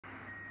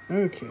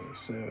Okay,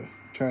 so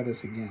try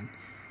this again.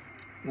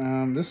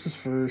 This is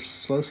for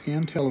slow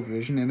scan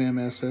television,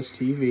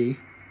 MMSSTV,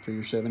 for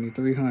your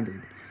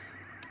 7300.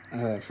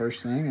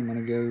 First thing, I'm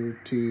going to go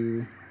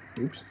to,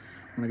 I'm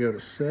going to go to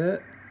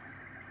set.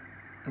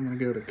 I'm going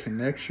to go to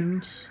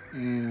connections,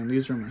 and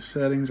these are my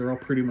settings. They're all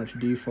pretty much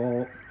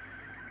default.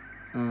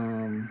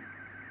 I'm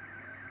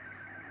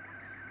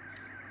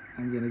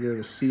going to go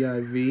to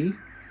CIV.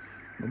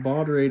 The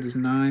baud rate is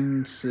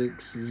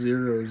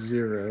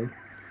 9600.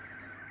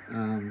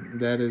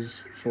 That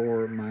is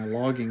for my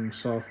logging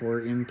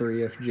software,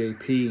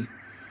 N3FJP.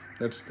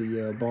 That's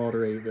the baud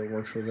rate that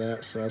works with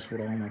that, so that's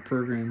what all my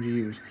programs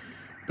use.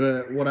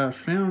 But what I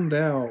found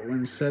out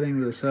when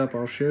setting this up,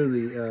 I'll show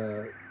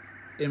the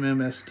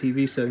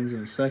MMSTV settings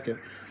in a second.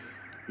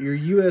 Your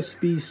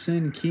USB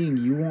send king,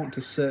 you want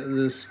to set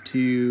this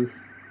to,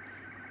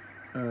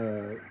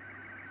 wrong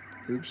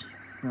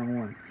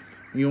one.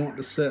 You want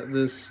to set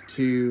this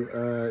to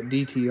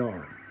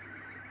DTR.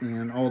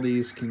 And all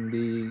these can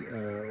be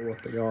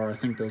what they are. I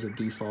think those are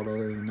default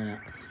other than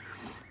that.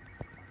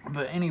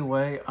 But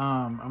anyway,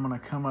 I'm going to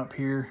come up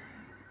here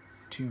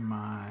to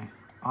my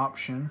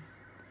option,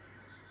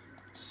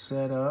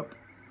 set up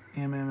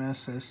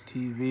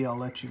MMSSTV. I'll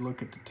let you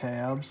look at the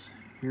tabs.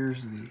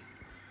 Here's the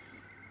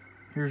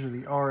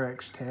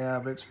RX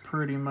tab. It's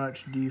pretty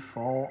much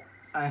default.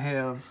 I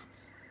have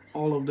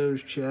all of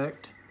those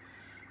checked,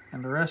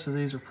 and the rest of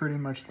these are pretty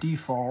much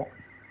default.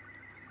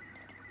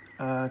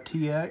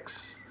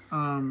 TX,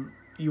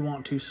 you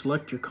want to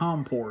select your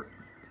COM port,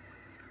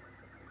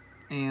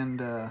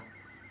 and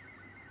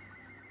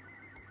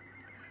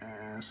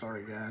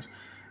sorry guys,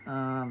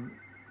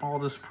 all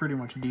this is pretty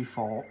much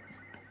default.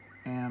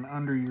 And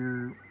under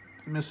your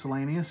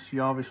miscellaneous,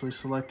 you obviously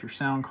select your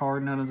sound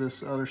card. None of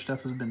this other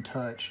stuff has been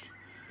touched.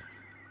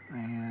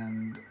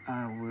 And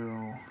I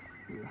will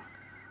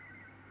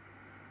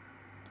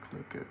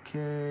click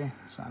OK.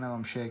 So I know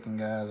I'm shaking,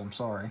 guys, I'm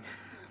sorry.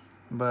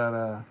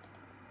 But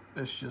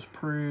let's just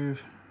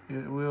prove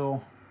it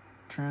will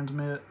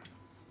transmit.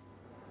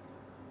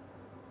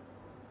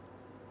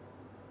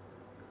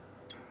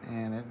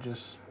 And it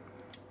just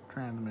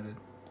transmitted.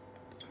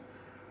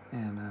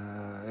 And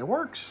it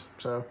works.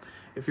 So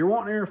if you're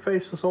wanting to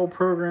interface this old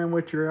program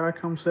with your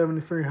Icom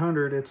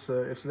 7300, it's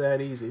that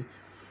easy.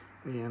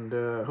 And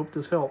hope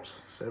this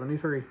helps.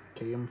 73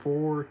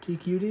 KM4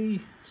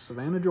 TQD,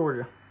 Savannah,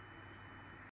 Georgia.